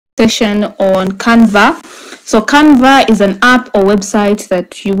session on Canva. So Canva is an app or website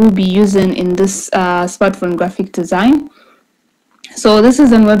that you will be using in this smartphone graphic design. So this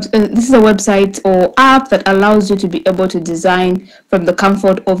is a website or app that allows you to be able to design from the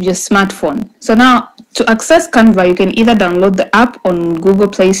comfort of your smartphone. So now to access Canva, you can either download the app on Google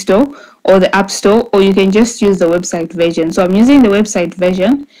Play Store or the App Store, or you can just use the website version. So I'm using the website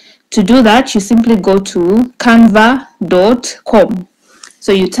version. To do that, you simply go to canva.com.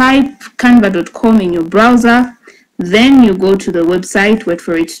 So you type canva.com in your browser, then you go to the website, wait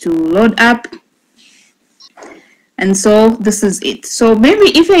for it to load up. And so this is it. So maybe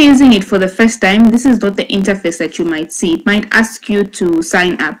if you're using it for the first time, this is not the interface that you might see. It might ask you to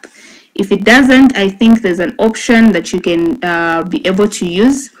sign up. If it doesn't, I think there's an option that you can be able to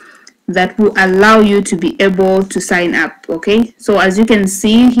use that will allow you to be able to sign up. Okay, so as you can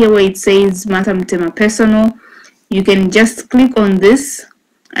see here where it says Martha Mutema Personal, you can just click on this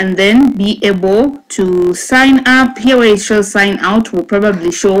and then be able to sign up. Here where it shows sign out will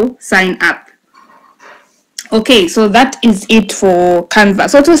probably show sign up. Okay, so that is it for Canva.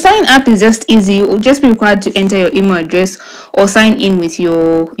 So to sign up is just easy. You'll just be required to enter your email address or sign in with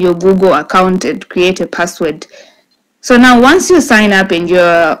your Google account and create a password. So now once you sign up and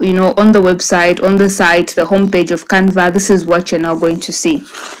you're on the website, on the site, the homepage of Canva, this is what you're now going to see.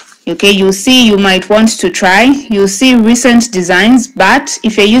 Okay, you'll see you might want to try. You'll see recent designs, but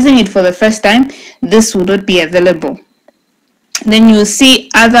if you're using it for the first time, this will not be available. Then you'll see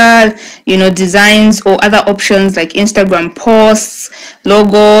other designs or other options like Instagram posts,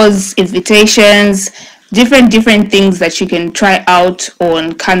 logos, invitations, different things that you can try out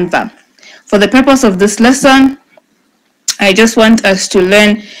on Canva. For the purpose of this lesson, I just want us to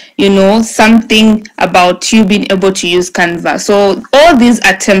learn something about you being able to use Canva. So all these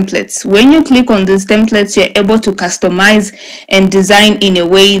are templates. When you click on these templates, you're able to customize and design in a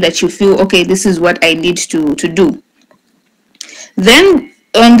way that you feel, okay, this is what I need to do. Then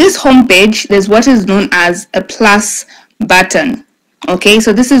on this home page, there's what is known as a plus button. Okay,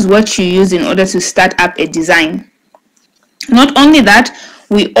 so this is what you use in order to start up a design. Not only that,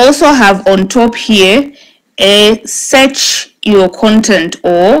 we also have on top here a search your content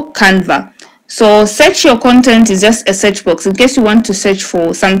or Canva. So search your content is just a search box in case you want to search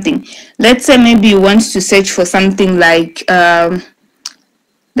for something. Let's say maybe you want to search for something like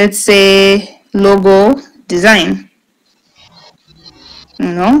let's say logo design.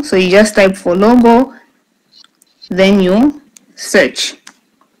 So you just type for logo, then you search.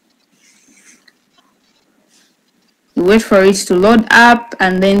 You wait for it to load up,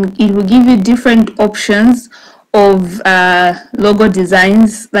 and then it will give you different options of logo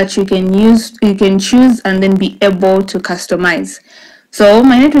designs that you can use. You can choose and then be able to customize. So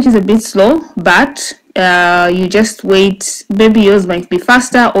my network is a bit slow, but you just wait. Maybe yours might be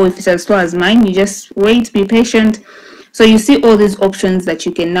faster, or if it's as slow as mine, you just wait, be patient. So you see all these options that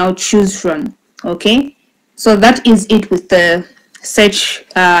you can now choose from. Okay, so that is it with the search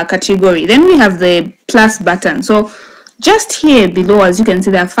category. Then we have the plus button. So just here below, as you can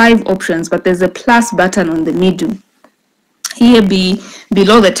see, there are 5 options, but there's a plus button on the middle here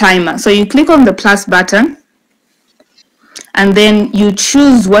below the timer. So you click on the plus button and then you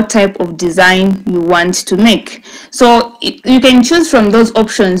choose what type of design you want to make. So you can choose from those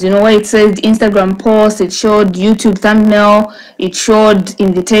options, where it says Instagram post, it showed YouTube thumbnail, it showed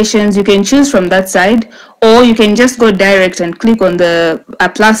invitations. You can choose from that side, or you can just go direct and click on the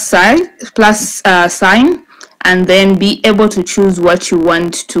plus sign and then be able to choose what you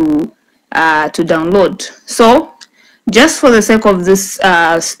want to download. So just for the sake of this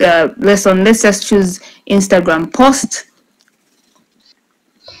lesson, let's just choose Instagram post.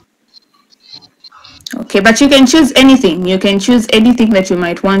 Okay, but you can choose anything. You can choose anything that you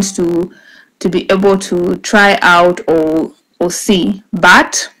might want to be able to try out or see.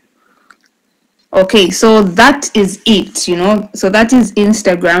 But okay, so that is it, so that is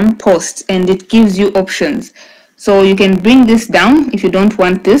Instagram post, and it gives you options. So you can bring this down if you don't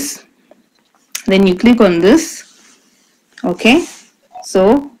want this, then you click on this. Okay,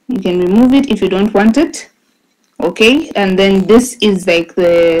 so you can remove it if you don't want it. Okay, and then this is like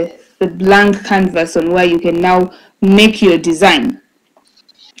the blank canvas on where you can now make your design.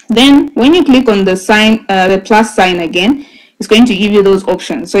 Then when you click on the sign, the plus sign again, it's going to give you those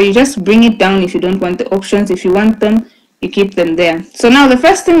options. So you just bring it down if you don't want the options. If you want them, you keep them there. So now the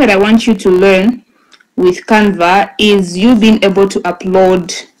first thing that I want you to learn with Canva is you being able to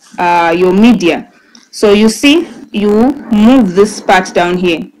upload your media. So you see, you move this part down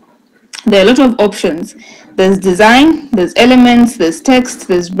here. There are a lot of options. There's design, there's elements, there's text,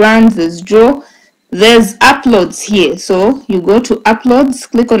 there's brand, there's draw, there's uploads here. So you go to uploads,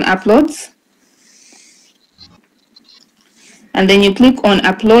 click on uploads, and then you click on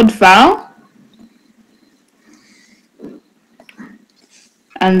upload file,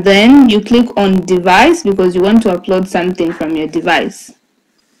 and then you click on device because you want to upload something from your device.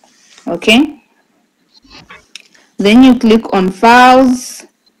 Okay, then you click on files,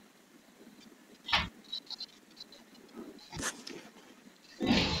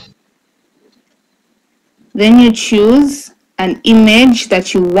 then you choose an image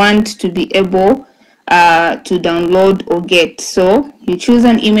that you want to be able to download or get. So you choose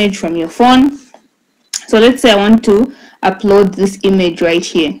an image from your phone. So let's say I want to upload this image right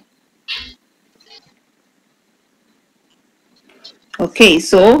here. Okay,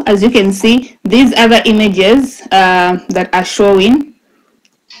 so as you can see, these other images that are showing,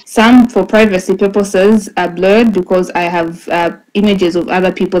 some for privacy purposes are blurred because I have images of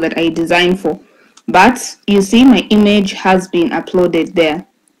other people that I designed for. But you see my image has been uploaded there.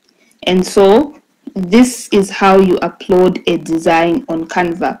 And so this is how you upload a design on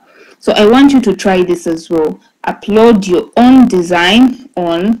Canva. So I want you to try this as well. Upload your own design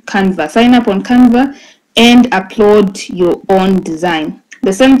on Canva. Sign up on Canva and upload your own design.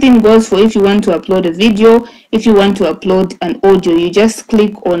 The same thing goes for if you want to upload a video, if you want to upload an audio, you just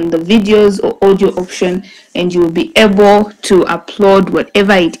click on the videos or audio option and you'll be able to upload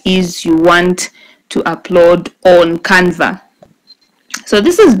whatever it is you want to upload on Canva. So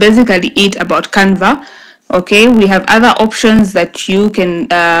this is basically it about Canva. Okay, we have other options that you can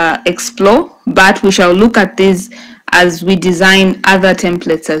explore, but we shall look at these as we design other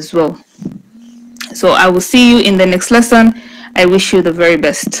templates as well. So I will see you in the next lesson. I wish you the very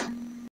best.